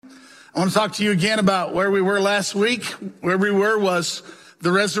I want to talk to you again about where we were last week. Where we were was the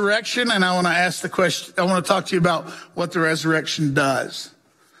resurrection, and I want to ask the question. I want to talk to you about what the resurrection does.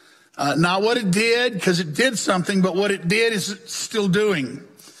 Not what it did, because it did something, but what it did is it's still doing.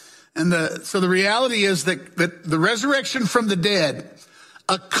 And so the reality is that the resurrection from the dead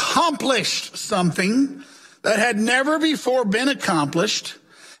accomplished something that had never before been accomplished,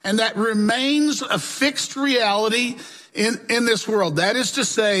 and that remains a fixed reality in this world. That is to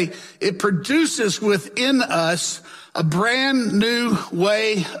say, it produces within us a brand new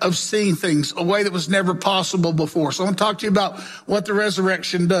way of seeing things, a way that was never possible before. So I want to talk to you about what the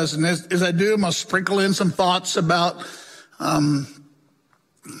resurrection does. And as I do, I'm going to sprinkle in some thoughts about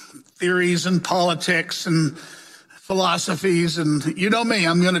theories and politics and philosophies. And you know me,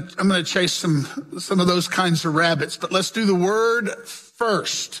 I'm going to chase some of those kinds of rabbits. But let's do the word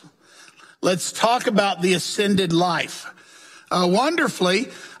first. Let's talk about the ascended life. Wonderfully,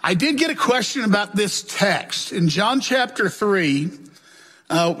 I did get a question about this text in John chapter 3,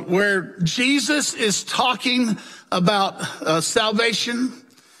 where Jesus is talking about salvation.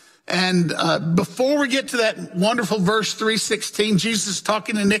 And before we get to that wonderful verse 3:16, Jesus is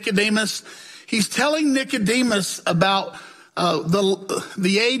talking to Nicodemus. He's telling Nicodemus about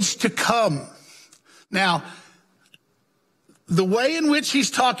the age to come. Now, the way in which he's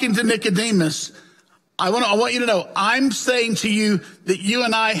talking to Nicodemus, I want you to know, I'm saying to you that you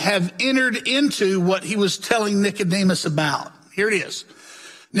and I have entered into what he was telling Nicodemus about. Here it is.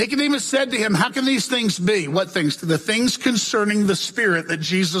 Nicodemus said to him, how can these things be? What things? The things concerning the Spirit that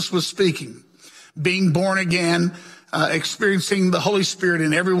Jesus was speaking. Being born again, experiencing the Holy Spirit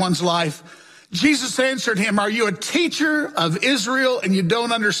in everyone's life. Jesus answered him, are you a teacher of Israel and you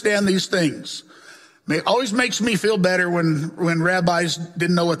don't understand these things? It always makes me feel better when rabbis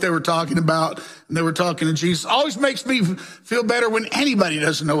didn't know what they were talking about and they were talking to Jesus. Always makes me feel better when anybody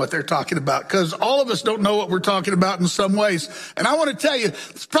doesn't know what they're talking about, because all of us don't know what we're talking about in some ways. And I want to tell you,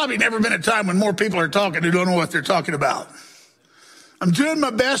 there's probably never been a time when more people are talking who don't know what they're talking about. I'm doing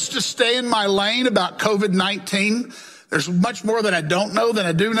my best to stay in my lane about COVID-19. There's much more that I don't know than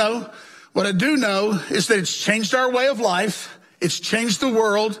I do know. What I do know is that it's changed our way of life. It's changed the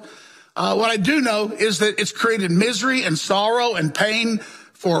world. What I do know is that it's created misery and sorrow and pain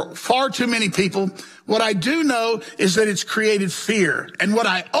for far too many people. What I do know is that it's created fear. And what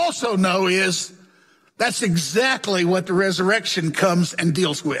I also know is that's exactly what the resurrection comes and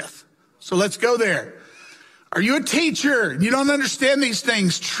deals with. So let's go there. Are you a teacher? You don't understand these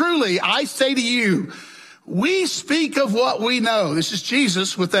things. Truly, I say to you, we speak of what we know. This is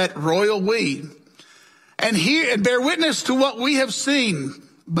Jesus with that royal we. And hear and bear witness to what we have seen.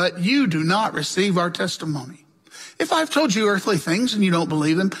 But you do not receive our testimony. If I've told you earthly things and you don't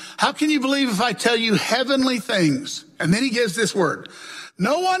believe them, how can you believe if I tell you heavenly things? And then he gives this word.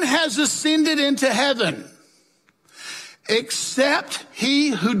 No one has ascended into heaven except he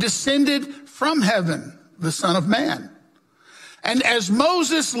who descended from heaven, the Son of Man. And as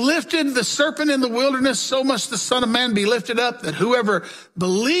Moses lifted the serpent in the wilderness, so must the Son of Man be lifted up, that whoever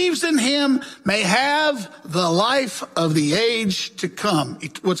believes in him may have the life of the age to come,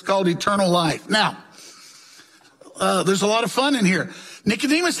 what's called eternal life. Now, there's a lot of fun in here.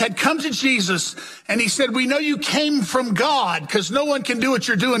 Nicodemus had come to Jesus and he said, we know you came from God, because no one can do what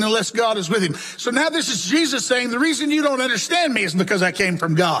you're doing unless God is with him. So now this is Jesus saying, the reason you don't understand me is because I came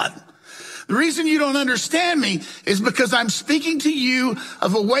from God. The reason you don't understand me is because I'm speaking to you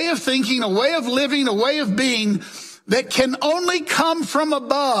of a way of thinking, a way of living, a way of being that can only come from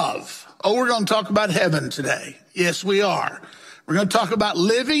above. Oh, we're going to talk about heaven today. Yes, we are. We're going to talk about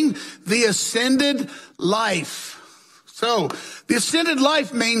living the ascended life. So the ascended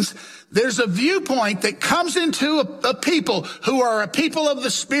life means there's a viewpoint that comes into a people who are a people of the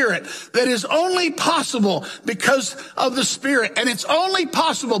Spirit that is only possible because of the Spirit. And it's only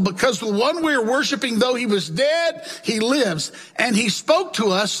possible because the one we're worshiping, though he was dead, he lives. And he spoke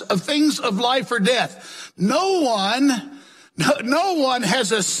to us of things of life or death. No one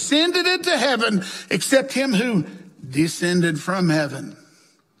has ascended into heaven except him who descended from heaven,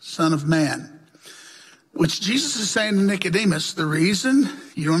 Son of Man. Which Jesus is saying to Nicodemus, the reason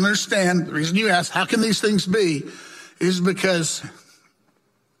you don't understand, the reason you ask, how can these things be, is because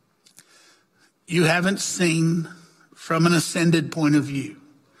you haven't seen from an ascended point of view.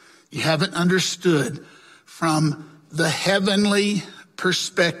 You haven't understood from the heavenly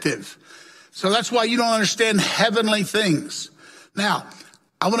perspective. So that's why you don't understand heavenly things. Now,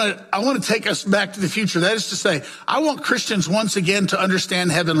 I want to take us back to the future. That is to say, I want Christians once again to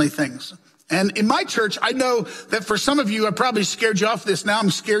understand heavenly things. And in my church, I know that for some of you, I probably scared you off this. Now I'm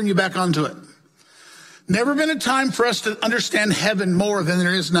scaring you back onto it. Never been a time for us to understand heaven more than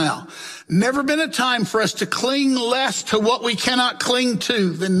there is now. Never been a time for us to cling less to what we cannot cling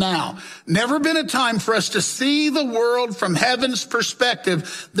to than now. Never been a time for us to see the world from heaven's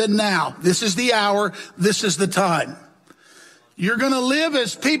perspective than now. This is the hour. This is the time. You're going to live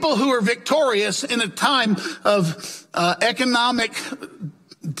as people who are victorious in a time of economic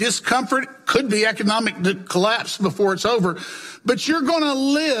discomfort. Could be economic collapse before it's over. But you're going to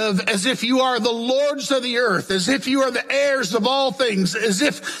live as if you are the lords of the earth, as if you are the heirs of all things, as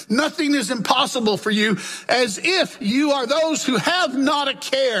if nothing is impossible for you, as if you are those who have not a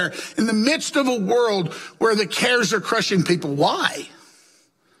care in the midst of a world where the cares are crushing people. Why?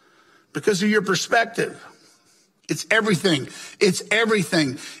 Because of your perspective. It's everything. It's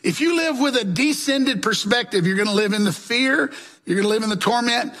everything. If you live with a descended perspective, you're going to live in the fear. You're going to live in the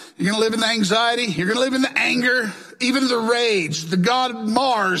torment. You're going to live in the anxiety. You're going to live in the anger, even the rage. The god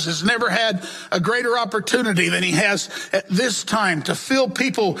Mars has never had a greater opportunity than he has at this time to fill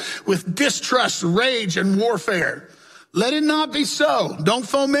people with distrust, rage, and warfare. Let it not be so. Don't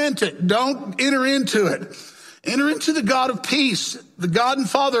foment it. Don't enter into it. Enter into the God of peace, the God and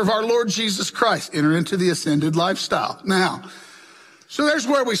Father of our Lord Jesus Christ. Enter into the ascended lifestyle. Now, so there's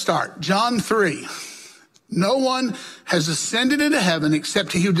where we start. John 3. No one has ascended into heaven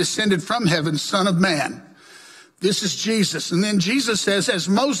except he who descended from heaven, Son of Man. This is Jesus. And then Jesus says, as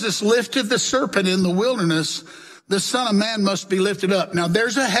Moses lifted the serpent in the wilderness, the Son of Man must be lifted up. Now,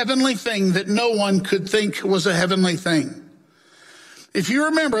 there's a heavenly thing that no one could think was a heavenly thing. If you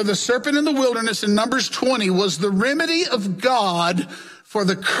remember, the serpent in the wilderness in Numbers 20 was the remedy of God for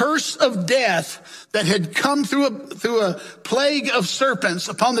the curse of death that had come through a plague of serpents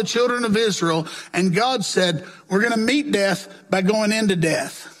upon the children of Israel. And God said, we're going to meet death by going into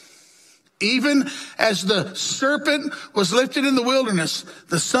death. Even as the serpent was lifted in the wilderness,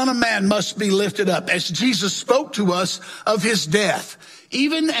 the Son of Man must be lifted up, as Jesus spoke to us of his death.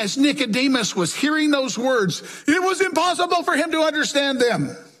 Even as Nicodemus was hearing those words, it was impossible for him to understand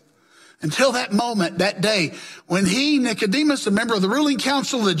them. Until that moment, that day, when he, Nicodemus, a member of the ruling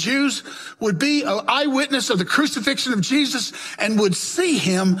council of the Jews, would be an eyewitness of the crucifixion of Jesus and would see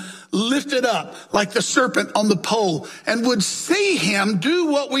him lifted up like the serpent on the pole, and would see him do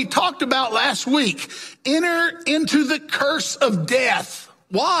what we talked about last week, enter into the curse of death.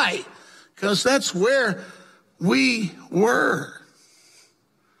 Why? Because that's where we were.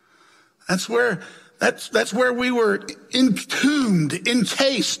 That's where we were entombed,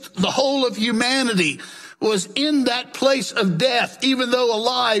 encased. The whole of humanity was in that place of death. Even though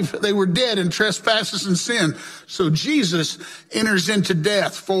alive, they were dead in trespasses and sin. So Jesus enters into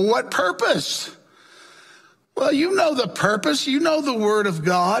death. For what purpose? Well, you know the purpose. You know the word of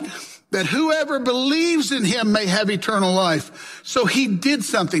God, that whoever believes in him may have eternal life. So he did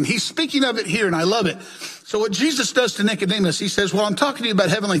something. He's speaking of it here, and I love it. So what Jesus does to Nicodemus, he says, well, I'm talking to you about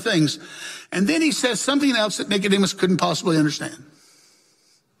heavenly things. And then he says something else that Nicodemus couldn't possibly understand.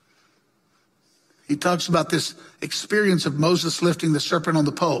 He talks about this experience of Moses lifting the serpent on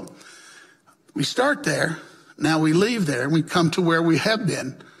the pole. We start there. Now we leave there, and we come to where we have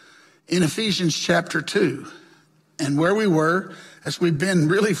been in Ephesians chapter 2. And where we were, as we've been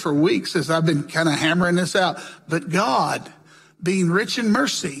really for weeks, as I've been kind of hammering this out. But God, being rich in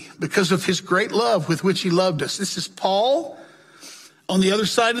mercy because of his great love with which he loved us. This is Paul on the other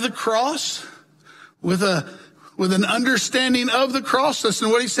side of the cross with an understanding of the cross. Listen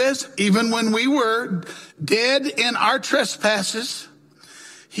to what he says. Even when we were dead in our trespasses,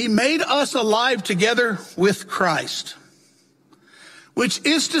 he made us alive together with Christ. Which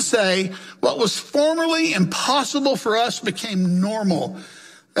is to say, what was formerly impossible for us became normal.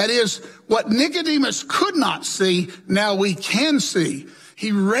 That is, what Nicodemus could not see, now we can see.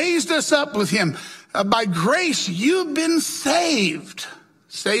 He raised us up with him. By grace, you've been saved.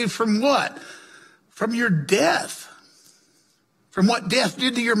 Saved from what? From your death. From what death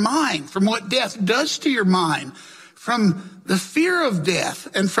did to your mind. From what death does to your mind. From the fear of death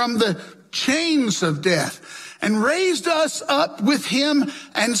and from the chains of death. And raised us up with him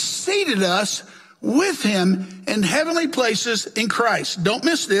and seated us with him in heavenly places in Christ. Don't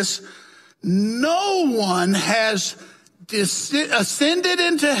miss this. No one has ascended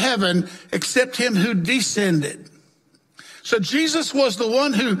into heaven except him who descended. So Jesus was the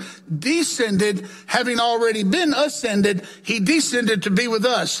one who descended, having already been ascended. He descended to be with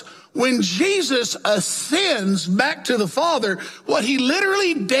us. When Jesus ascends back to the Father, what he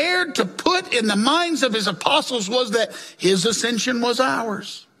literally dared to put in the minds of his apostles was that his ascension was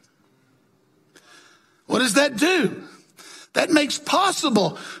ours. What does that do? That makes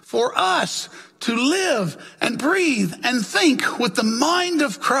possible for us to live and breathe and think with the mind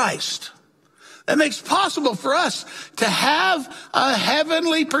of Christ. that makes possible for us to have a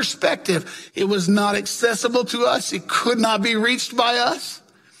heavenly perspective. It was not accessible to us. It could not be reached by us.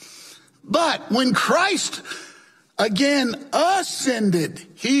 But when Christ again ascended,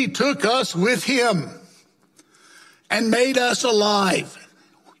 he took us with him and made us alive.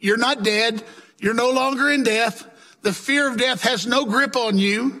 You're not dead. You're no longer in death. The fear of death has no grip on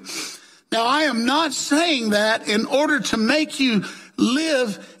you. Now, I am not saying that in order to make you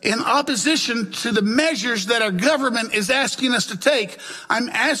live in opposition to the measures that our government is asking us to take. I'm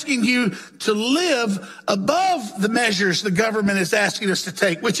asking you to live above the measures the government is asking us to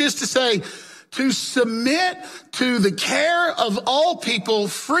take, which is to say, to submit to the care of all people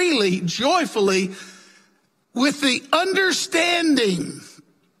freely, joyfully, with the understanding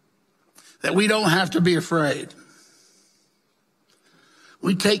that we don't have to be afraid.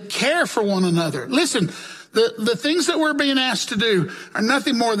 We take care for one another. Listen, the things that we're being asked to do are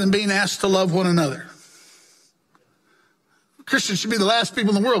nothing more than being asked to love one another. Christians should be the last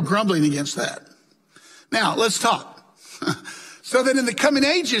people in the world grumbling against that. Now, let's talk. So that in the coming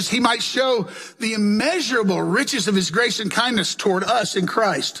ages, he might show the immeasurable riches of his grace and kindness toward us in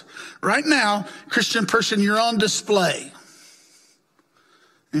Christ. Right now, Christian person, you're on display.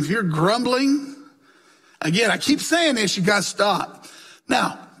 If you're grumbling, again, I keep saying this, you got to stop.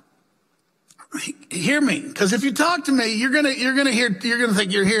 Now, hear me, because if you talk to me, you're gonna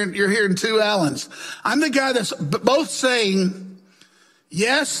think you're hearing two Allens. I'm the guy that's both saying,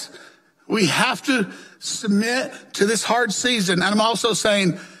 yes, we have to submit to this hard season, and I'm also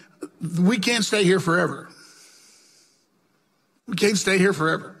saying we can't stay here forever. We can't stay here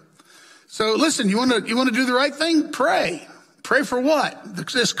forever. So listen, you want to do the right thing? Pray. Pray for what?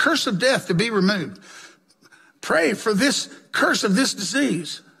 This curse of death to be removed. Pray for this curse of this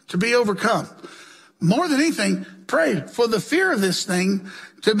disease to be overcome. More than anything, pray for the fear of this thing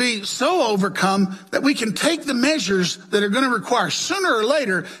to be so overcome that we can take the measures that are going to require. Sooner or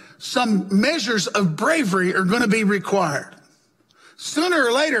later, some measures of bravery are going to be required. Sooner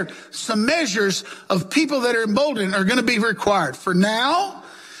or later, some measures of people that are emboldened are going to be required. For now,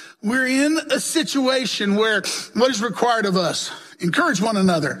 we're in a situation where what is required of us? Encourage one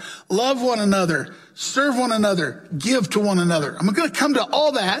another, love one another, serve one another, give to one another. I'm going to come to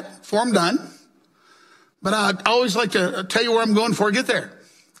all that before I'm done, but I always like to tell you where I'm going before I get there.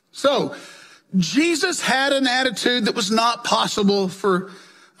 So, Jesus had an attitude that was not possible for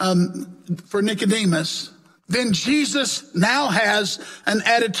Nicodemus. Then Jesus now has an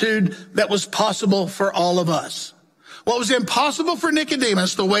attitude that was possible for all of us. What was impossible for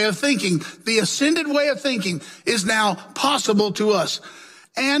Nicodemus, the way of thinking, the ascended way of thinking, is now possible to us.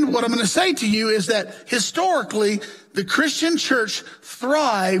 And what I'm going to say to you is that historically, the Christian church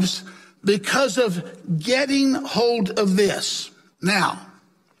thrives because of getting hold of this. Now,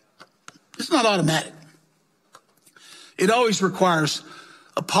 it's not automatic. It always requires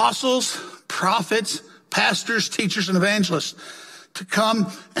apostles, prophets, pastors, teachers, and evangelists to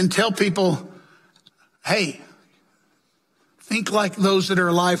come and tell people, hey, think like those that are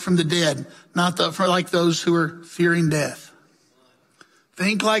alive from the dead, not like those who are fearing death.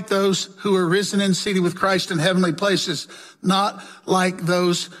 Think like those who are risen and seated with Christ in heavenly places, not like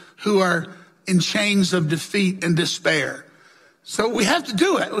those who are in chains of defeat and despair. So we have to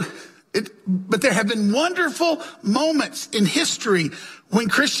do it. But there have been wonderful moments in history when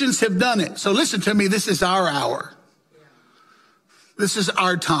Christians have done it. So listen to me, this is our hour. This is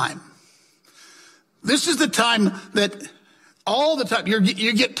our time. This is the time that all the time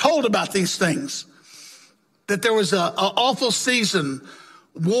you get told about these things, that there was a awful season,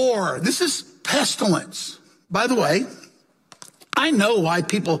 war. This is pestilence. By the way, I know why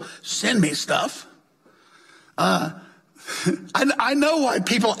people send me stuff. I know why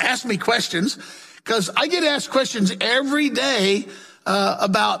people ask me questions, because I get asked questions every day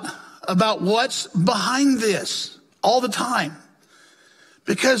about what's behind this all the time,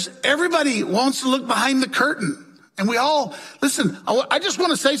 because everybody wants to look behind the curtain. And we all, listen, I just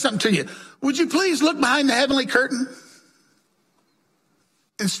want to say something to you. Would you please look behind the heavenly curtain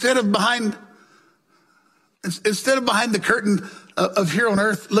instead of behind the curtain of here on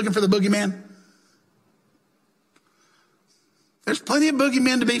earth looking for the boogeyman? There's plenty of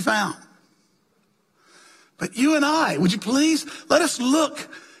boogeymen to be found. But you and I, would you please let us look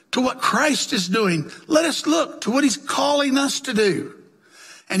to what Christ is doing. Let us look to what he's calling us to do.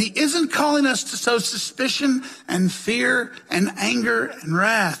 And he isn't calling us to sow suspicion and fear and anger and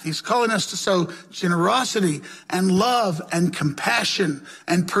wrath. He's calling us to sow generosity and love and compassion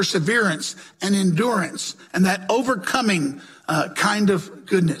and perseverance and endurance and that overcoming kind of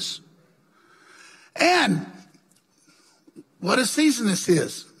goodness. And what a season this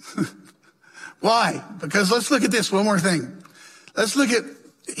is. Why? Because let's look at this one more thing. Let's look at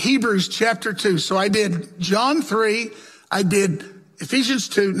Hebrews chapter 2. So I did John 3, I did Ephesians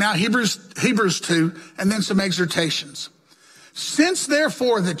 2, now Hebrews 2, and then some exhortations. Since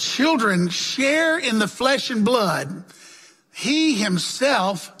therefore the children share in the flesh and blood, he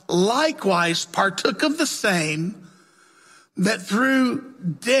himself likewise partook of the same, that through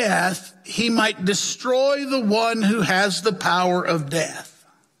death he might destroy the one who has the power of death.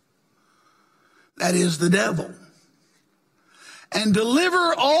 That is the devil. And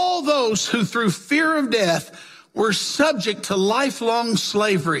deliver all those who through fear of death were subject to lifelong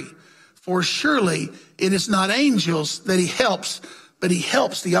slavery. For surely it is not angels that he helps, but he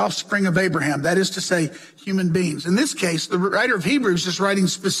helps the offspring of Abraham. That is to say, human beings. In this case, the writer of Hebrews is writing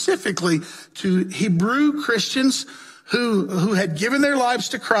specifically to Hebrew Christians who had given their lives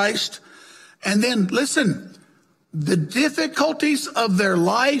to Christ. And then, listen, the difficulties of their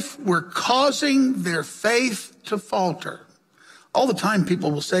life were causing their faith to falter. All the time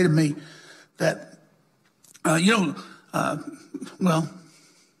people will say to me that,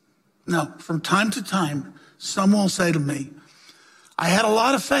 from time to time, someone will say to me, I had a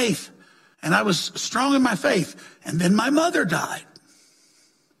lot of faith and I was strong in my faith, and then my mother died.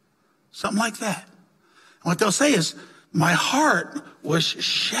 Something like that. And what they'll say is, my heart was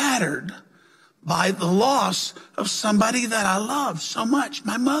shattered by the loss of somebody that I loved so much.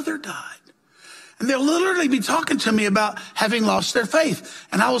 My mother died. And they'll literally be talking to me about having lost their faith.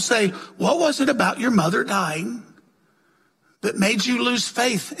 And I will say, what was it about your mother dying that made you lose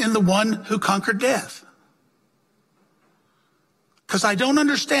faith in the one who conquered death? Because I don't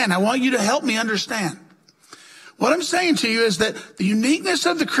understand. I want you to help me understand. What I'm saying to you is that the uniqueness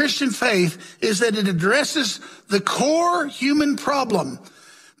of the Christian faith is that it addresses the core human problem.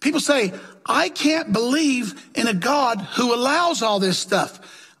 People say, I can't believe in a God who allows all this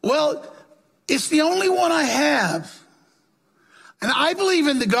stuff. Well, it's the only one I have. And I believe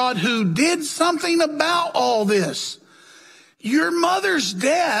in the God who did something about all this. Your mother's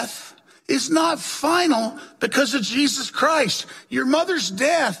death is not final because of Jesus Christ. Your mother's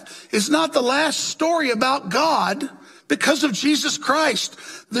death is not the last story about God because of Jesus Christ.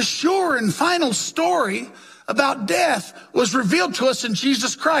 The sure and final story about death was revealed to us in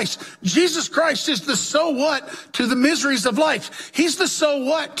Jesus Christ. Jesus Christ is the so what to the miseries of life. He's the so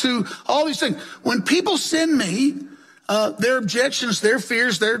what to all these things. When people send me their objections, their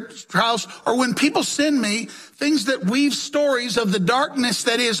fears, their trials, or when people send me things that weave stories of the darkness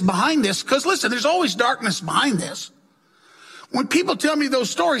that is behind this, because listen, there's always darkness behind this. When people tell me those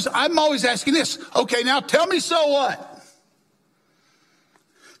stories, I'm always asking this, okay, now tell me so what?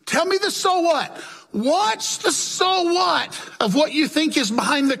 Tell me the so what? What's the so what of what you think is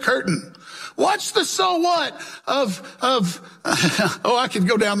behind the curtain? What's the so what of I could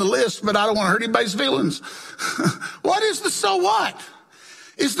go down the list, but I don't want to hurt anybody's feelings. What is the so what?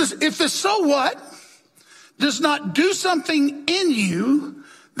 If the so what does not do something in you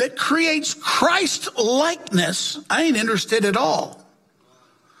that creates Christ likeness, I ain't interested at all.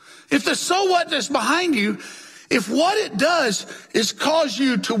 If the so what that's behind you, if what it does is cause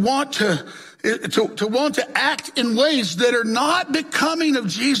you to want to act in ways that are not becoming of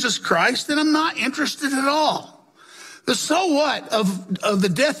Jesus Christ, then I'm not interested at all. The so what of the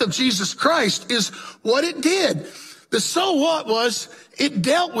death of Jesus Christ is what it did. The so what was it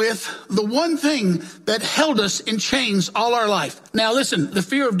dealt with the one thing that held us in chains all our life. Now listen, the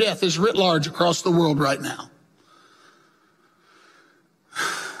fear of death is writ large across the world right now.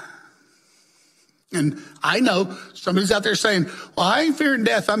 And I know somebody's out there saying, well, I ain't fearing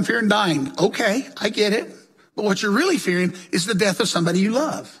death, I'm fearing dying. Okay, I get it. But what you're really fearing is the death of somebody you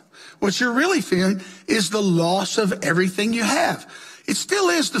love. What you're really fearing is the loss of everything you have. It still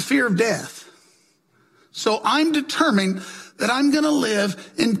is the fear of death. So I'm determined that I'm going to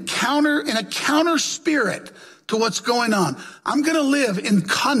live in a counter spirit to what's going on. I'm going to live in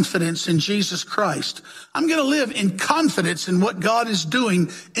confidence in Jesus Christ. I'm going to live in confidence in what God is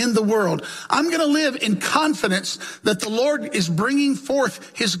doing in the world. I'm going to live in confidence that the Lord is bringing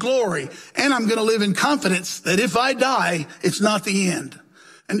forth his glory. And I'm going to live in confidence that if I die, it's not the end.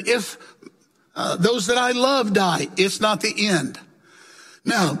 And if those that I love die, it's not the end.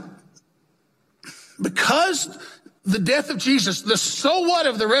 Now, because the death of Jesus, the so what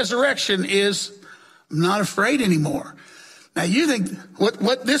of the resurrection is, I'm not afraid anymore. Now you think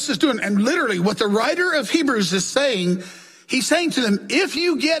what this is doing, and literally what the writer of Hebrews is saying, he's saying to them, if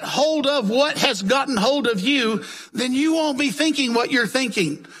you get hold of what has gotten hold of you, then you won't be thinking what you're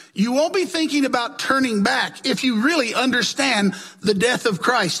thinking. You won't be thinking about turning back if you really understand the death of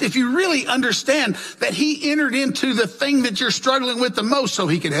Christ. If you really understand that he entered into the thing that you're struggling with the most so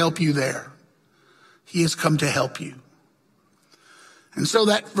he could help you there. He has come to help you. And so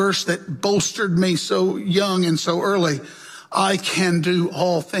that verse that bolstered me so young and so early, I can do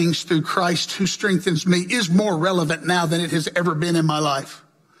all things through Christ who strengthens me, is more relevant now than it has ever been in my life.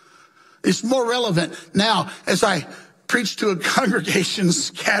 It's more relevant now as I preach to a congregation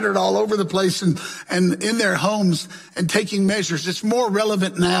scattered all over the place and in their homes and taking measures. It's more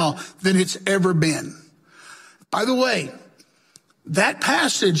relevant now than it's ever been. By the way, that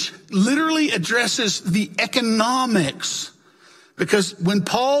passage literally addresses the economics, because when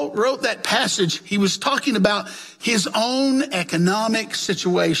Paul wrote that passage, he was talking about his own economic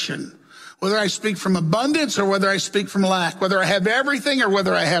situation. Whether I speak from abundance or whether I speak from lack, whether I have everything or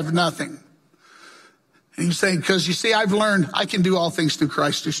whether I have nothing. And he's saying, because you see, I've learned I can do all things through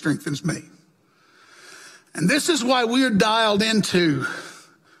Christ who strengthens me. And this is why we are dialed into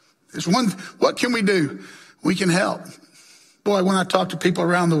this one. What can we do? We can help. Boy, when I talk to people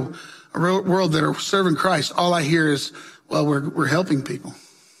around the world that are serving Christ, all I hear is, well, we're helping people.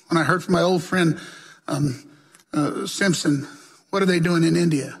 When I heard from my old friend Simpson, what are they doing in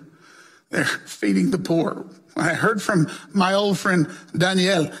India? They're feeding the poor. I heard from my old friend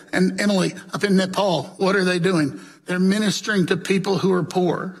Danielle and Emily up in Nepal. What are they doing? They're ministering to people who are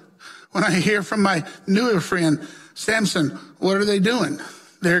poor. When I hear from my newer friend Samson, what are they doing?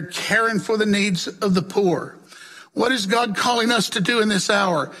 They're caring for the needs of the poor. What is God calling us to do in this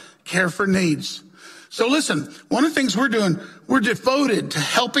hour? Care for needs. So listen, one of the things we're doing, we're devoted to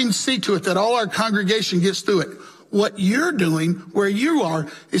helping see to it that all our congregation gets through it. What you're doing where you are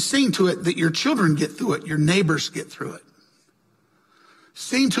is seeing to it that your children get through it, your neighbors get through it.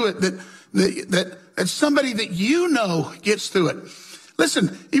 Seeing to it that somebody that you know gets through it.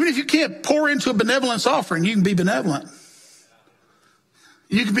 Listen, even if you can't pour into a benevolence offering, you can be benevolent.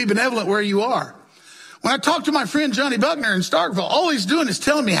 You can be benevolent where you are. When I talk to my friend Johnny Buckner in Starkville, all he's doing is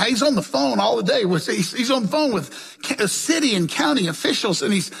telling me how he's on the phone all the day. He's on the phone with city and county officials,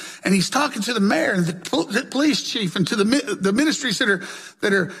 and he's talking to the mayor and the police chief and to the ministries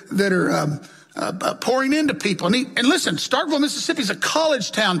that are pouring into people. And listen, Starkville, Mississippi is a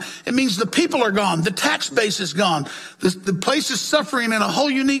college town. It means the people are gone. The tax base is gone. The place is suffering in a whole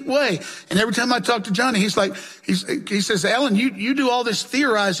unique way. And every time I talk to Johnny, he says, Alan, you do all this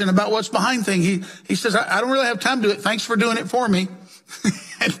theorizing about what's behind things. He says, I don't really have time to do it. Thanks for doing it for me.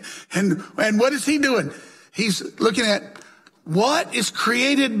 and what is he doing? He's looking at what is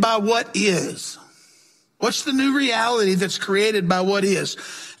created by what is. What's the new reality that's created by what is?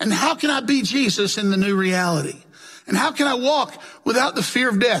 And how can I be Jesus in the new reality? And how can I walk without the fear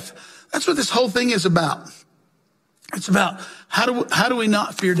of death? That's what this whole thing is about. It's about how do we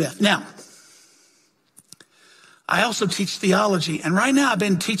not fear death? Now, I also teach theology. And right now I've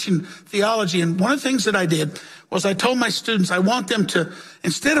been teaching theology. And one of the things that I did was I told my students I want them to,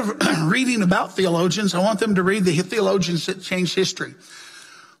 instead of reading about theologians, I want them to read the theologians that changed history.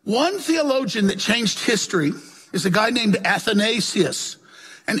 One theologian that changed history is a guy named Athanasius.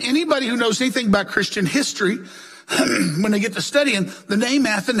 And anybody who knows anything about Christian history, when they get to studying, the name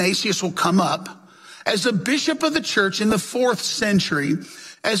Athanasius will come up as a bishop of the church in the 4th century,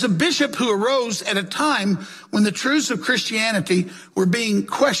 as a bishop who arose at a time when the truths of Christianity were being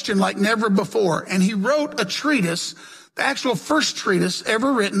questioned like never before. And he wrote a treatise, the actual first treatise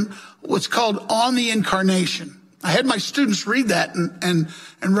ever written, was called On the Incarnation. I had my students read that and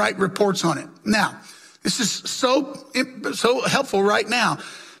write reports on it. Now, this is so helpful right now,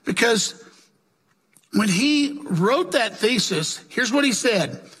 because when he wrote that thesis, here's what he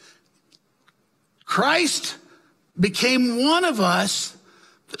said. Christ became one of us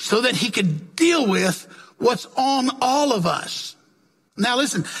so that he could deal with what's on all of us. Now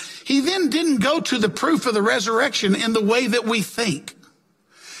listen, he then didn't go to the proof of the resurrection in the way that we think.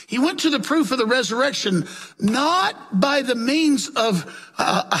 He went to the proof of the resurrection, not by the means of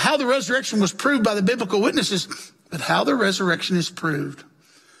how the resurrection was proved by the biblical witnesses, but how the resurrection is proved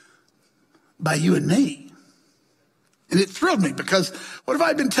by you and me. And it thrilled me, because what have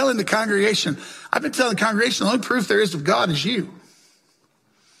I been telling the congregation? I've been telling the congregation the only proof there is of God is you.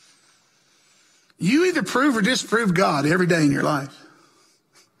 You either prove or disprove God every day in your life.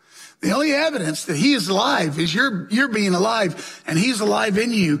 The only evidence that he is alive is you're being alive, and he's alive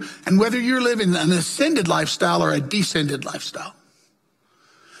in you. And whether you're living an ascended lifestyle or a descended lifestyle.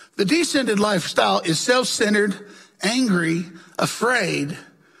 The descended lifestyle is self-centered, angry, afraid,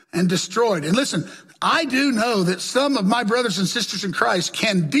 and destroyed. And listen, I do know that some of my brothers and sisters in Christ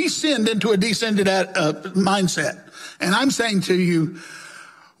can descend into a descended mindset. And I'm saying to you,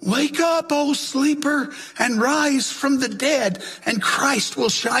 wake up, O sleeper, and rise from the dead, and Christ will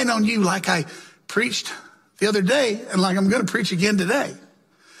shine on you, like I preached the other day and like I'm going to preach again today.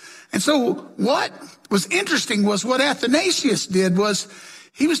 And so what was interesting was what Athanasius did was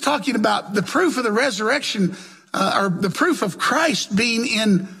he was talking about the proof of the resurrection, or the proof of Christ being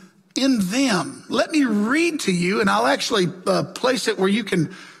in them. Let me read to you, and I'll actually place it where you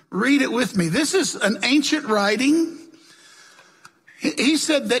can read it with me. This is an ancient writing. He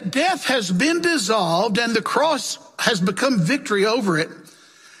said that death has been dissolved and the cross has become victory over it,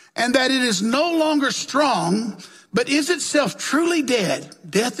 and that it is no longer strong, but is itself truly dead.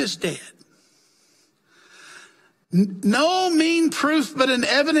 Death is dead. No mean proof, but an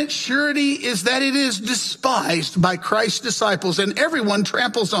evident surety is that it is despised by Christ's disciples, and everyone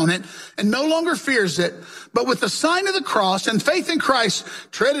tramples on it and no longer fears it, but with the sign of the cross and faith in Christ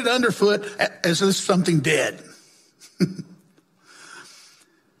treaded underfoot as if something dead.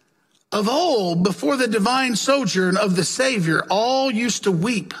 Of old, before the divine sojourn of the Savior, all used to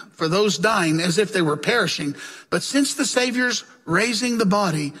weep for those dying as if they were perishing. But since the Savior's raising the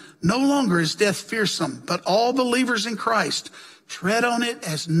body, no longer is death fearsome, but all believers in Christ tread on it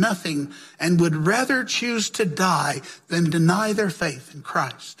as nothing and would rather choose to die than deny their faith in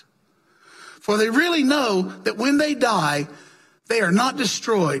Christ. For they really know that when they die, they are not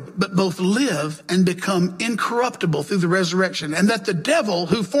destroyed, but both live and become incorruptible through the resurrection, and that the devil,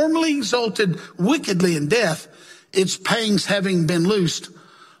 who formerly exulted wickedly in death, its pangs having been loosed,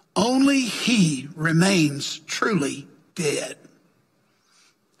 only he remains truly dead.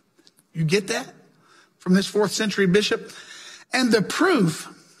 You get that from this 4th century bishop? And the proof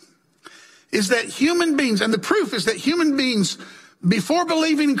is that human beings, before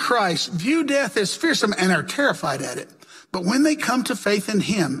believing in Christ, view death as fearsome and are terrified at it. But when they come to faith in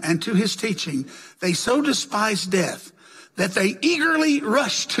him and to his teaching, they so despise death that they eagerly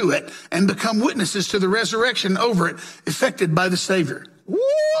rush to it and become witnesses to the resurrection over it effected by the Savior.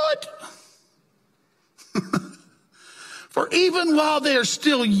 What? For even while they are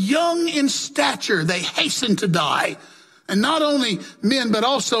still young in stature, they hasten to die. And not only men, but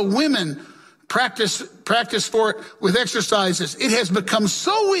also women practice for it with exercises. It has become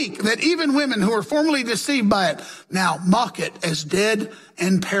so weak that even women who were formerly deceived by it now mock it as dead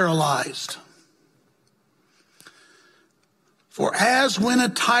and paralyzed. For as when a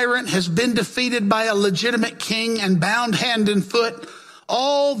tyrant has been defeated by a legitimate king and bound hand and foot,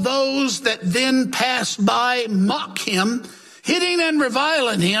 all those that then pass by mock him, hitting and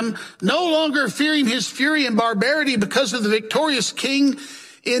reviling him, no longer fearing his fury and barbarity because of the victorious king.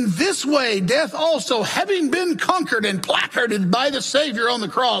 In this way, death also, having been conquered and placarded by the Savior on the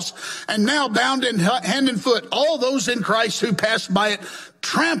cross, and now bound in hand and foot, all those in Christ who pass by it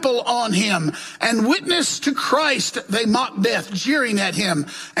trample on him, and witness to Christ they mock death, jeering at him,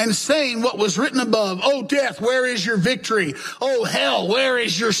 and saying what was written above, "O death, where is your victory? O hell, where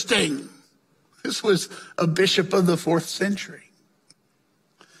is your sting?" This was a bishop of the 4th century,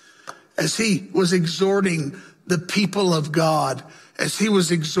 as he was exhorting the people of God, as he was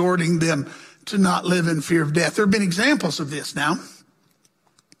exhorting them to not live in fear of death. There have been examples of this now,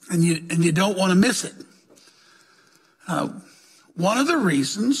 and you don't want to miss it. One of the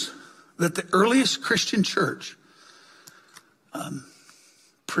reasons that the earliest Christian church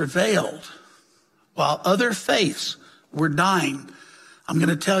prevailed while other faiths were dying, I'm going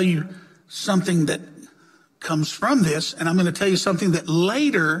to tell you something that comes from this, and I'm going to tell you something that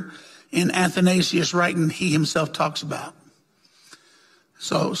later in Athanasius' writing he himself talks about.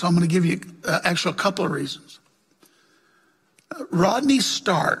 So I'm going to give you actually a couple of reasons. Rodney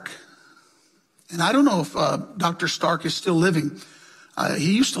Stark, and I don't know if Dr. Stark is still living.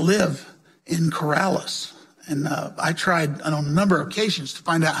 He used to live in Corrales, and I tried on a number of occasions to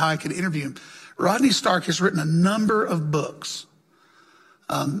find out how I could interview him. Rodney Stark has written a number of books,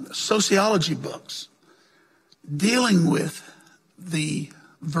 sociology books, dealing with the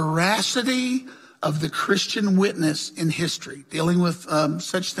veracity of the Christian witness in history, dealing with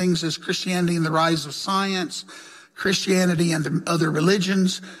such things as Christianity and the rise of science, Christianity and the other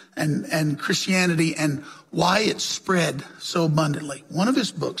religions, and Christianity and why it spread so abundantly. One of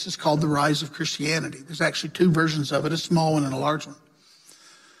his books is called The Rise of Christianity. There's actually 2 versions of it, a small one and a large one.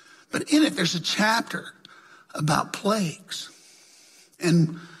 But in it, there's a chapter about plagues.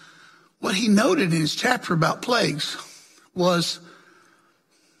 And what he noted in his chapter about plagues was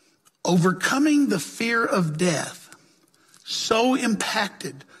overcoming the fear of death so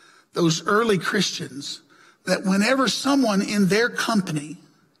impacted those early Christians that whenever someone in their company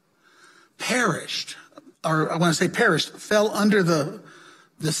perished, or I want to say perished, fell under the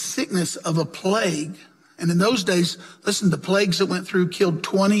sickness of a plague. And in those days, listen, the plagues that went through killed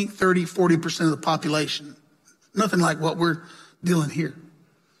 20, 30, 40% of the population. Nothing like what we're dealing here.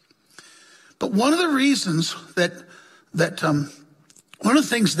 But one of the reasons that One of the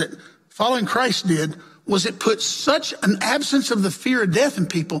things that following Christ did was it put such an absence of the fear of death in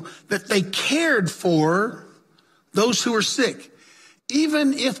people that they cared for those who were sick,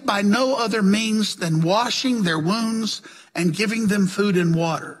 even if by no other means than washing their wounds and giving them food and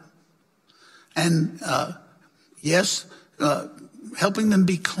water. And helping them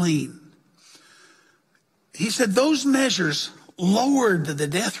be clean. He said those measures lowered the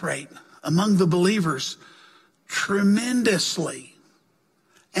death rate among the believers tremendously.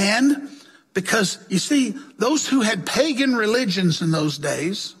 And because, you see, those who had pagan religions in those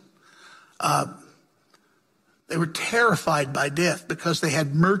days, they were terrified by death because they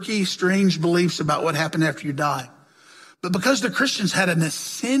had murky, strange beliefs about what happened after you die. But because the Christians had an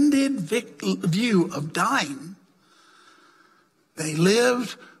ascended view of dying, they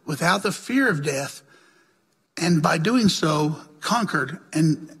lived without the fear of death, and by doing so, conquered,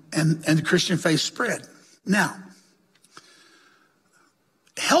 and the Christian faith spread. Now,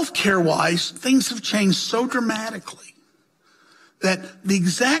 healthcare-wise, things have changed so dramatically that the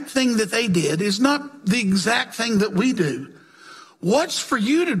exact thing that they did is not the exact thing that we do. What's for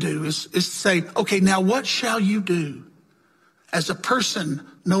you to do is to say, okay, now what shall you do as a person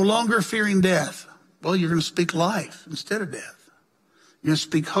no longer fearing death? Well, you're going to speak life instead of death. You're going to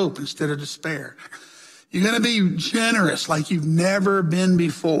speak hope instead of despair. You're going to be generous like you've never been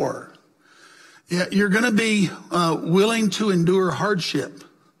before. You're going to be willing to endure hardship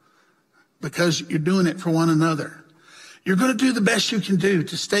because you're doing it for one another. You're going to do the best you can do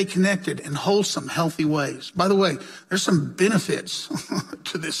to stay connected in wholesome, healthy ways. By the way, there's some benefits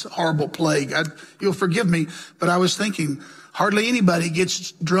to this horrible plague. You'll forgive me, but I was thinking hardly anybody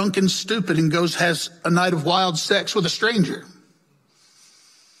gets drunk and stupid and has a night of wild sex with a stranger.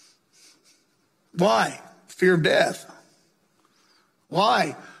 Why? Fear of death.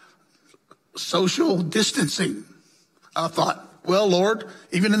 Why? Social distancing. I thought, well, Lord,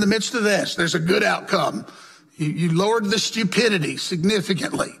 even in the midst of this, there's a good outcome. You lowered the stupidity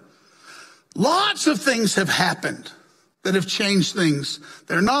significantly. Lots of things have happened that have changed things.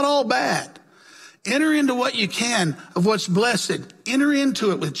 They're not all bad. Enter into what you can of what's blessed. Enter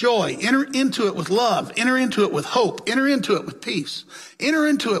into it with joy. Enter into it with love. Enter into it with hope. Enter into it with peace. Enter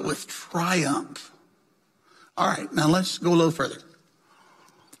into it with triumph. All right, now let's go a little further.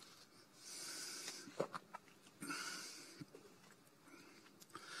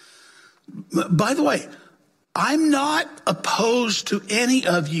 By the way, I'm not opposed to any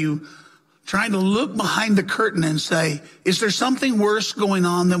of you trying to look behind the curtain and say, is there something worse going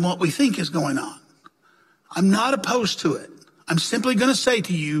on than what we think is going on? I'm not opposed to it. I'm simply going to say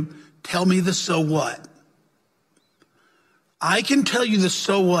to you, tell me the so what. I can tell you the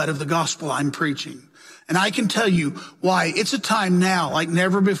so what of the gospel I'm preaching. And I can tell you why it's a time now, like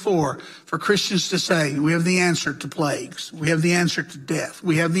never before, for Christians to say, we have the answer to plagues. We have the answer to death.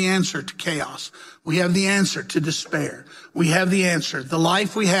 We have the answer to chaos. We have the answer to despair. We have the answer. The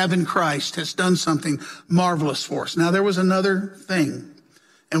life we have in Christ has done something marvelous for us. Now, there was another thing,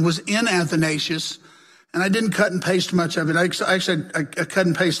 and was in Athanasius, and I didn't cut and paste much of it. I cut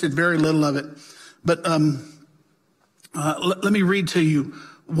and pasted very little of it. But let me read to you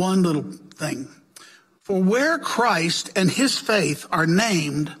one little thing. For where Christ and his faith are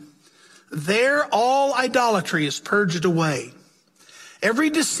named, there all idolatry is purged away.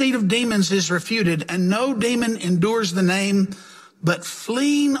 Every deceit of demons is refuted, and no demon endures the name, but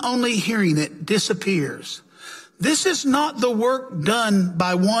fleeing only hearing it disappears. This is not the work done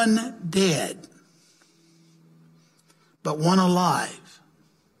by one dead, but one alive,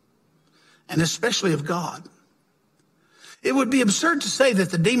 and especially of God. It would be absurd to say that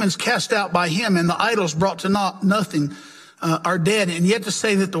the demons cast out by him and the idols brought to nothing are dead, and yet to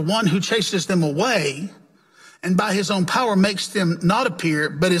say that the one who chases them away and by his own power makes them not appear,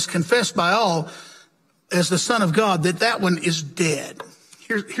 but is confessed by all as the Son of God, that one is dead.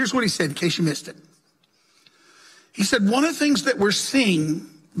 Here's what he said, in case you missed it. He said, one of the things that we're seeing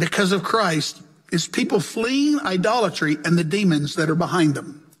because of Christ is people fleeing idolatry and the demons that are behind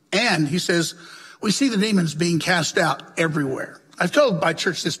them. And he says, we see the demons being cast out everywhere. I've told my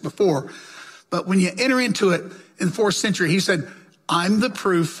church this before, but when you enter into it in the 4th century, he said, I'm the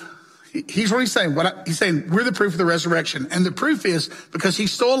proof. Here's what he's saying. He's saying, we're the proof of the resurrection. And the proof is because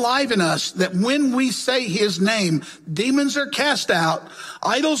he's still alive in us that when we say his name, demons are cast out,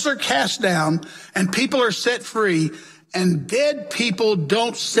 idols are cast down, and people are set free. And dead people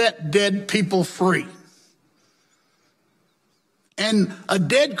don't set dead people free. And a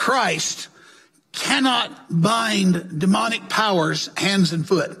dead Christ cannot bind demonic powers hands and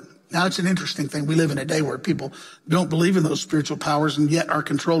foot. Now, it's an interesting thing. We live in a day where people don't believe in those spiritual powers and yet are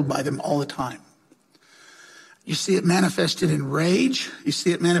controlled by them all the time. You see it manifested in rage. You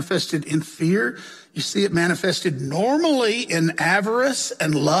see it manifested in fear. You see it manifested normally in avarice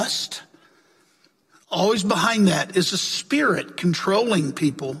and lust. Always behind that is a spirit controlling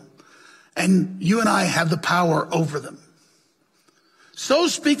people, and you and I have the power over them. So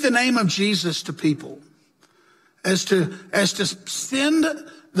speak the name of Jesus to people as to send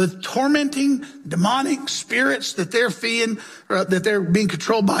the tormenting demonic spirits that they're feeling, that they're being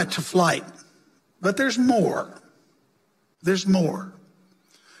controlled by, to flight. But there's more. There's more.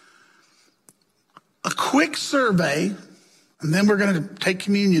 A quick survey, and then we're going to take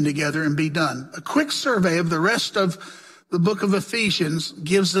communion together and be done. A quick survey of the rest of the book of Ephesians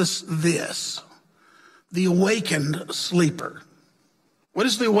gives us this: the awakened sleeper. What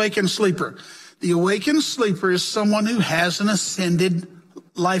is the awakened sleeper? The awakened sleeper is someone who has an ascended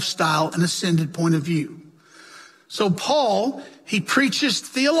lifestyle, an ascended point of view. So Paul, he preaches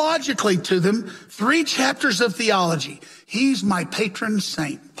theologically to them 3 chapters of theology. He's my patron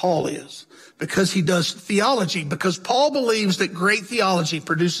saint, Paul is, because he does theology, because Paul believes that great theology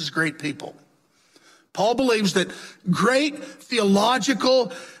produces great people. Paul believes that great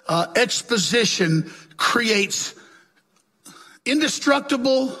theological exposition creates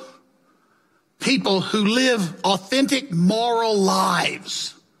indestructible people who live authentic moral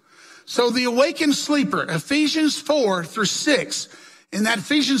lives. So the awakened sleeper, Ephesians 4-6, in that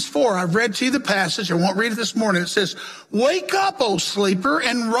Ephesians 4, I've read to you the passage. I won't read it this morning. It says, "Wake up, O sleeper,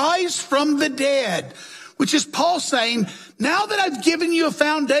 and rise from the dead," which is Paul saying, now that I've given you a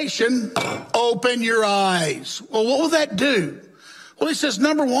foundation, open your eyes. Well, what will that do? Well, he says,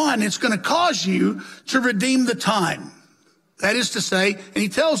 number one, it's going to cause you to redeem the time. That is to say, and he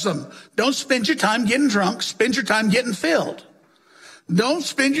tells them, don't spend your time getting drunk, spend your time getting filled. Don't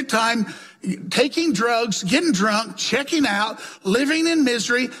spend your time taking drugs, getting drunk, checking out, living in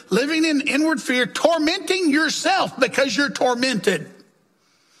misery, living in inward fear, tormenting yourself because you're tormented.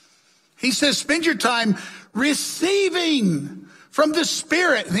 He says, spend your time receiving from the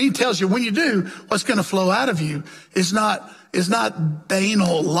Spirit. And he tells you, when you do, what's going to flow out of you is not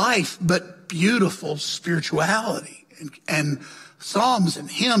banal life, but beautiful spirituality. And psalms and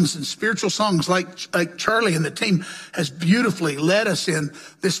hymns and spiritual songs like Charlie and the team has beautifully led us in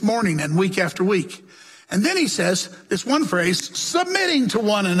this morning and week after week. And then he says this one phrase, submitting to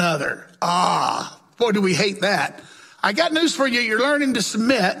one another. Boy, do we hate that. I got news for you. You're learning to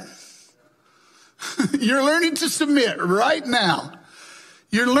submit. You're learning to submit right now.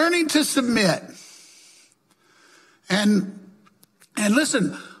 You're learning to submit. And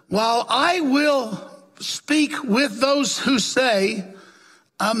listen, while I will speak with those who say,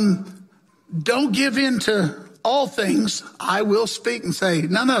 don't give in to all things, I will speak and say,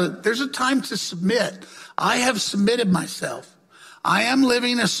 no, there's a time to submit. I have submitted myself. I am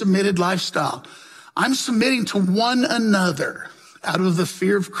living a submitted lifestyle. I'm submitting to one another out of the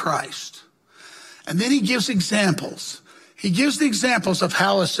fear of Christ. And then he gives examples. He gives the examples of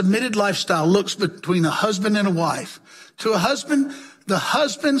how a submitted lifestyle looks between a husband and a wife. To a husband, the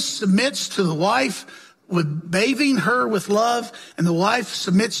husband submits to the wife with bathing her with love, and the wife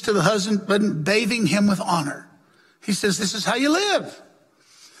submits to the husband, bathing him with honor. He says, this is how you live.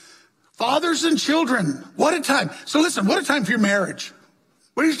 Fathers and children, what a time. So listen, what a time for your marriage.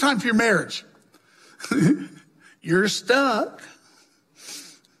 What is your time for your marriage? You're stuck.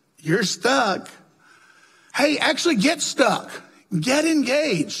 You're stuck. Hey, actually get stuck. Get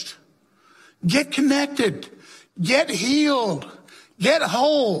engaged. Get connected. Get healed. Get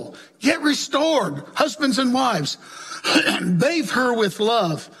whole. Get restored. Husbands and wives. Bathe her with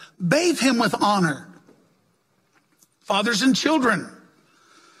love. Bathe him with honor. Fathers and children.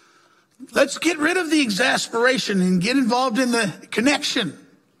 Let's get rid of the exasperation and get involved in the connection.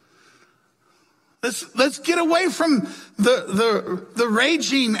 Let's get away from the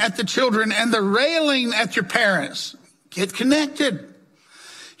raging at the children and the railing at your parents. Get connected.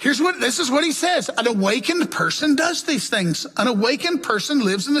 This is what he says. An awakened person does these things. An awakened person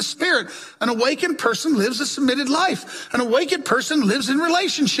lives in the Spirit. An awakened person lives a submitted life. An awakened person lives in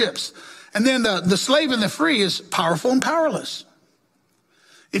relationships. And then the slave and the free is powerful and powerless.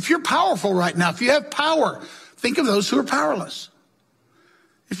 If you're powerful right now, if you have power, think of those who are powerless.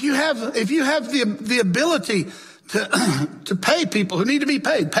 If you have the ability to pay people who need to be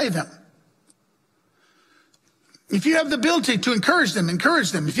paid, pay them. If you have the ability to encourage them,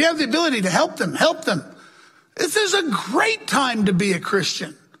 encourage them. If you have the ability to help them, help them. This is a great time to be a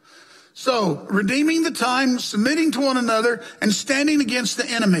Christian. So, redeeming the time, submitting to one another, and standing against the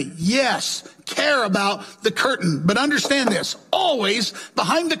enemy. Yes, care about the curtain. But understand this, always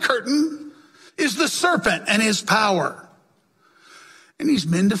behind the curtain is the serpent and his power. And he's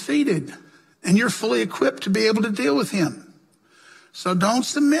been defeated. and you're fully equipped to be able to deal with him. So don't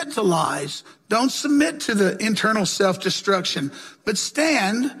submit to lies. Don't submit to the internal self-destruction, but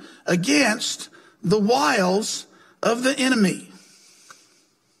stand against the wiles of the enemy.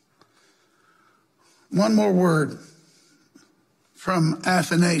 One more word from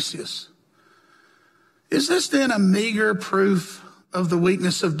Athanasius. Is this then a meager proof of the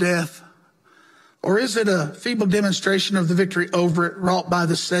weakness of death? Or is it a feeble demonstration of the victory over it wrought by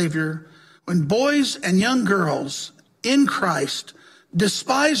the Savior? When boys and young girls in Christ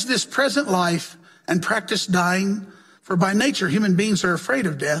despise this present life and practice dying, for by nature human beings are afraid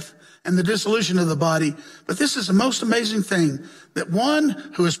of death and the dissolution of the body. But this is the most amazing thing, that one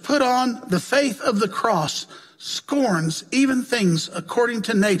who has put on the faith of the cross scorns even things according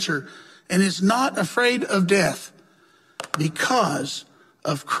to nature and is not afraid of death because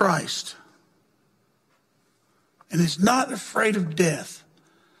of Christ. And is not afraid of death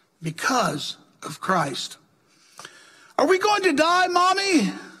because of Christ. Are we going to die,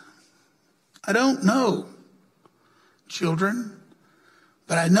 Mommy? I don't know, children.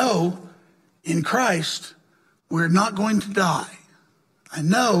 But I know in Christ we're not going to die. I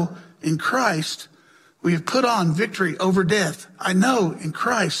know in Christ we have put on victory over death. I know in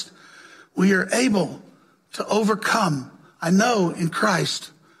Christ we are able to overcome. I know in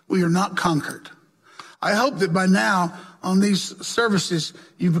Christ we are not conquered. I hope that by now on these services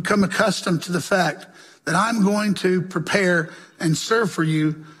you've become accustomed to the fact that I'm going to prepare and serve for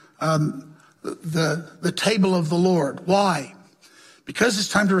you the table of the Lord. Why? Because it's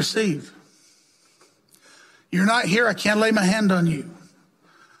time to receive. You're not here, I can't lay my hand on you.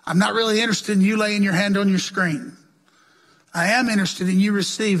 I'm not really interested in you laying your hand on your screen. I am interested in you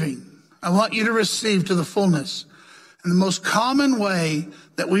receiving. I want you to receive to the fullness. And the most common way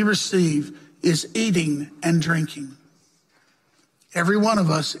that we receive is eating and drinking. Every one of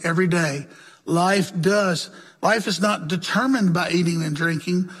us, every day, life is not determined by eating and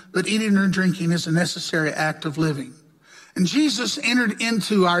drinking, but eating and drinking is a necessary act of living. And Jesus entered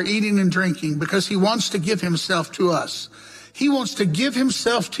into our eating and drinking because he wants to give himself to us. He wants to give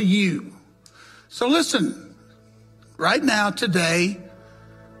himself to you. So listen, right now, today,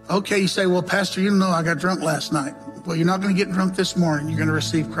 okay, you say, well, Pastor, you know I got drunk last night. Well, you're not going to get drunk this morning. You're going to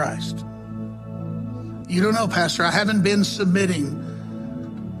receive Christ. You don't know, Pastor, I haven't been submitting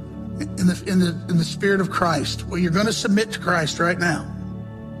in the spirit of Christ. Well, you're going to submit to Christ right now.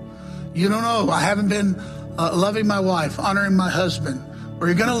 You don't know, I haven't been loving my wife, honoring my husband. Well,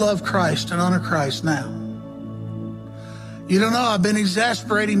 you're going to love Christ and honor Christ now. You don't know, I've been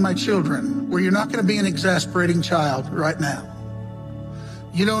exasperating my children. Well, you're not going to be an exasperating child right now.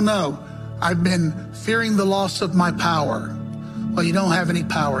 You don't know, I've been fearing the loss of my power. Well, you don't have any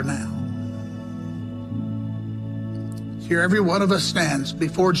power now. Here, every one of us stands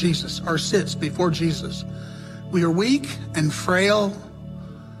before Jesus or sits before Jesus. We are weak and frail,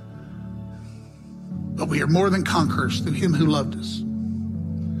 but we are more than conquerors through him who loved us.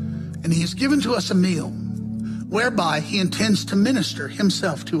 And he has given to us a meal whereby he intends to minister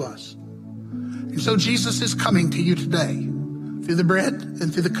himself to us. And so Jesus is coming to you today through the bread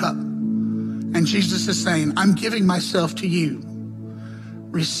and through the cup. And Jesus is saying, I'm giving myself to you.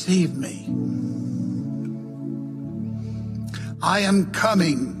 Receive me. I am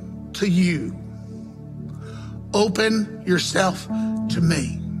coming to you. Open yourself to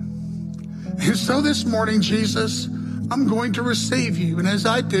me. And so this morning, Jesus, I'm going to receive you. And as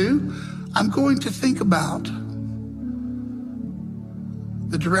I do, I'm going to think about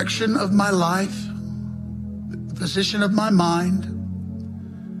the direction of my life, the position of my mind,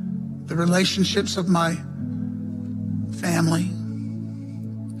 the relationships of my family,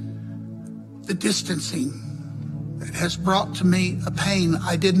 the distancing that has brought to me a pain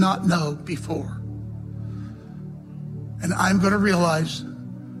I did not know before. And I'm going to realize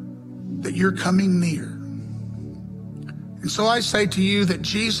that you're coming near. And so I say to you that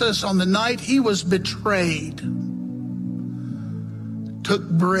Jesus, on the night he was betrayed, took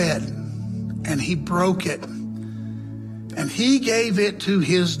bread and he broke it and he gave it to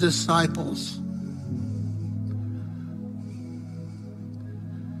his disciples.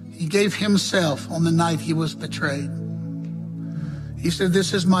 He gave himself on the night he was betrayed. He said,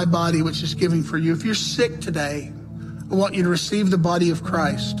 this is my body which is given for you. If you're sick today, I want you to receive the body of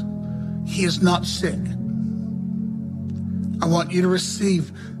Christ. He is not sick. I want you to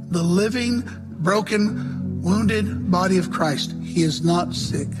receive the living, broken, wounded body of Christ. He is not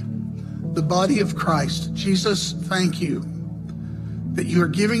sick. The body of Christ. Jesus, thank you that you are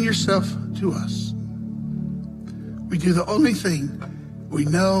giving yourself to us. We do the only thing we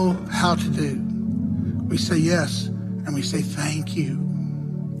know how to do. We say yes, and we say thank you.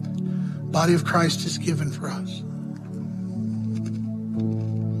 body of Christ is given for us.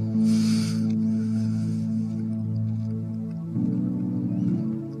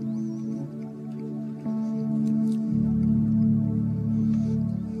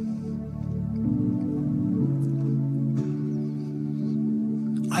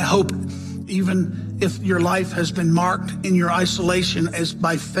 I hope even if your life has been marked in your isolation as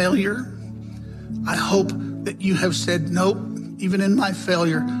by failure, I hope that you have said, nope, even in my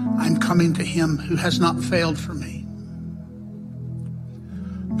failure, I'm coming to him who has not failed for me.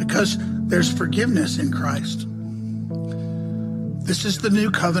 Because there's forgiveness in Christ. This is the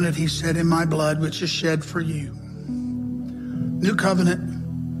new covenant, he said, in my blood, which is shed for you. New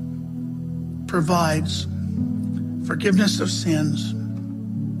covenant provides forgiveness of sins.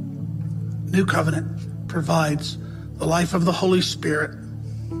 New covenant provides the life of the Holy Spirit.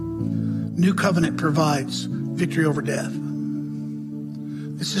 New covenant provides victory over death.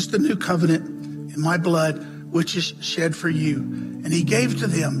 This is the new covenant in my blood, which is shed for you. And he gave to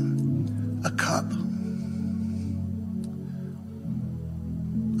them a cup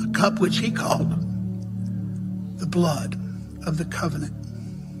which he called the blood of the covenant.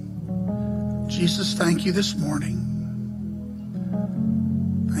 Jesus, thank you this morning.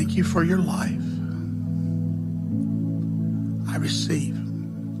 Thank you for your life. I receive.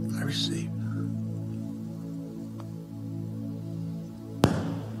 I receive.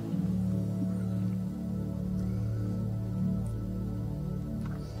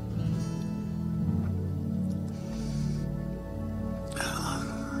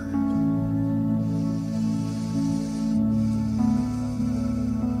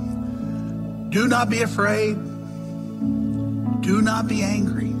 Do not be afraid. Do not be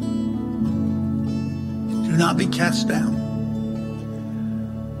angry. Do not be cast down.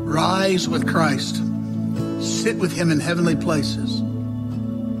 Rise with Christ. Sit with him in heavenly places.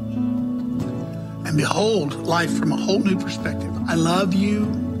 And behold life from a whole new perspective. I love you.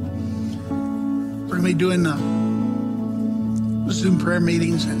 We're going to be doing Zoom prayer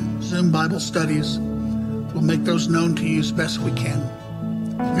meetings and Zoom Bible studies. We'll make those known to you as best we can.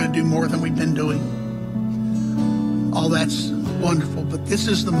 We're going to do more than we've been doing. All that's wonderful, but this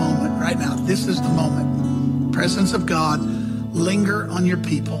is the moment right now. This is the moment. Presence of God, linger on your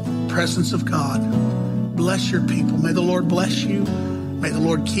people. Presence of God, bless your people. May the Lord bless you. May the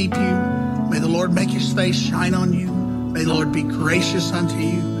Lord keep you. May the Lord make his face shine on you. May the Lord be gracious unto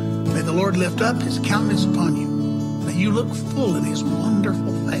you. May the Lord lift up his countenance upon you. May you look full in his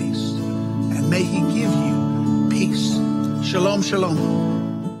wonderful face, and may he give you peace. Shalom, shalom.